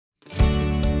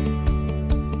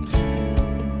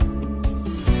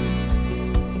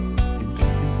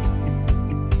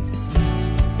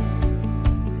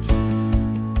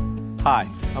Hi,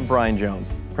 I'm Brian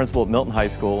Jones, principal at Milton High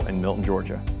School in Milton,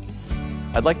 Georgia.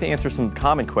 I'd like to answer some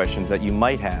common questions that you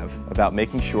might have about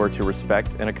making sure to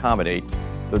respect and accommodate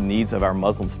the needs of our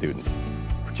Muslim students,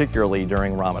 particularly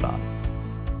during Ramadan.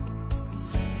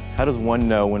 How does one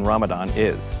know when Ramadan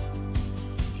is?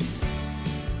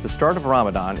 The start of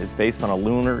Ramadan is based on a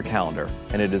lunar calendar,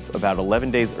 and it is about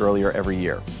 11 days earlier every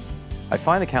year. I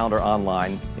find the calendar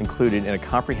online included in a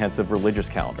comprehensive religious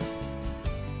calendar.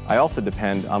 I also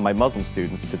depend on my Muslim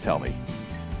students to tell me.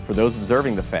 For those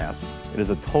observing the fast, it is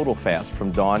a total fast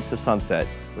from dawn to sunset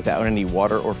without any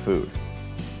water or food.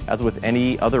 As with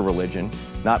any other religion,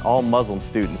 not all Muslim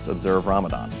students observe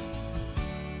Ramadan.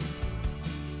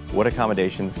 What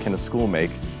accommodations can a school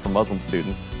make for Muslim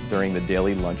students during the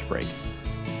daily lunch break?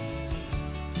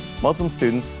 Muslim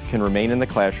students can remain in the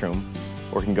classroom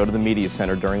or can go to the media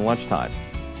center during lunchtime.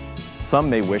 Some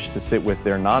may wish to sit with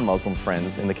their non-Muslim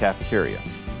friends in the cafeteria.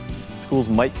 Schools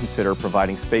might consider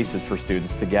providing spaces for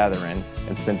students to gather in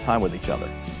and spend time with each other.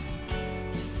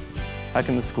 How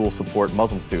can the school support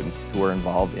Muslim students who are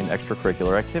involved in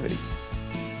extracurricular activities?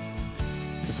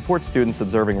 To support students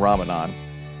observing Ramadan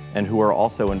and who are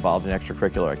also involved in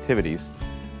extracurricular activities,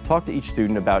 talk to each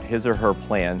student about his or her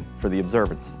plan for the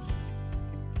observance.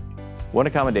 What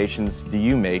accommodations do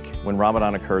you make when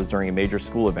Ramadan occurs during a major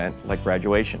school event like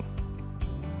graduation?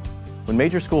 When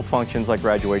major school functions like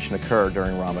graduation occur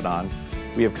during Ramadan,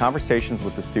 we have conversations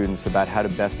with the students about how to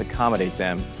best accommodate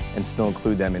them and still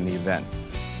include them in the event.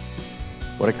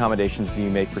 What accommodations do you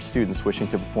make for students wishing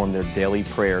to perform their daily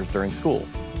prayers during school?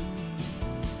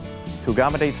 To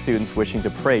accommodate students wishing to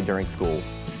pray during school,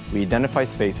 we identify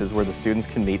spaces where the students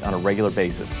can meet on a regular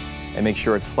basis and make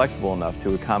sure it's flexible enough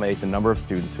to accommodate the number of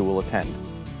students who will attend.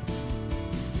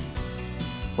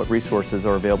 What resources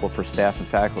are available for staff and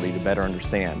faculty to better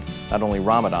understand not only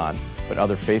Ramadan, but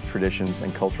other faith traditions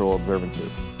and cultural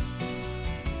observances.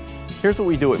 Here's what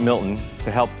we do at Milton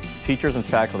to help teachers and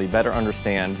faculty better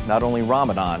understand not only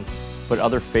Ramadan, but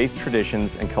other faith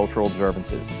traditions and cultural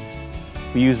observances.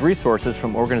 We use resources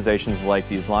from organizations like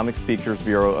the Islamic Speakers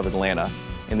Bureau of Atlanta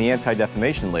and the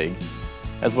Anti-Defamation League,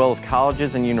 as well as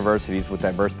colleges and universities with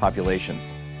diverse populations.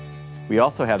 We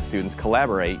also have students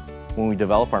collaborate when we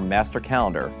develop our master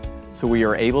calendar, so we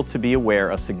are able to be aware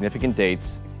of significant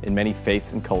dates in many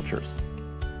faiths and cultures.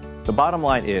 The bottom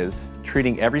line is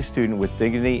treating every student with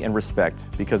dignity and respect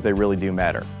because they really do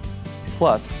matter.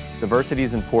 Plus, diversity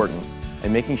is important,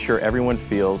 and making sure everyone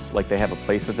feels like they have a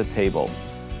place at the table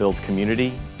builds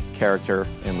community, character,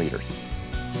 and leaders.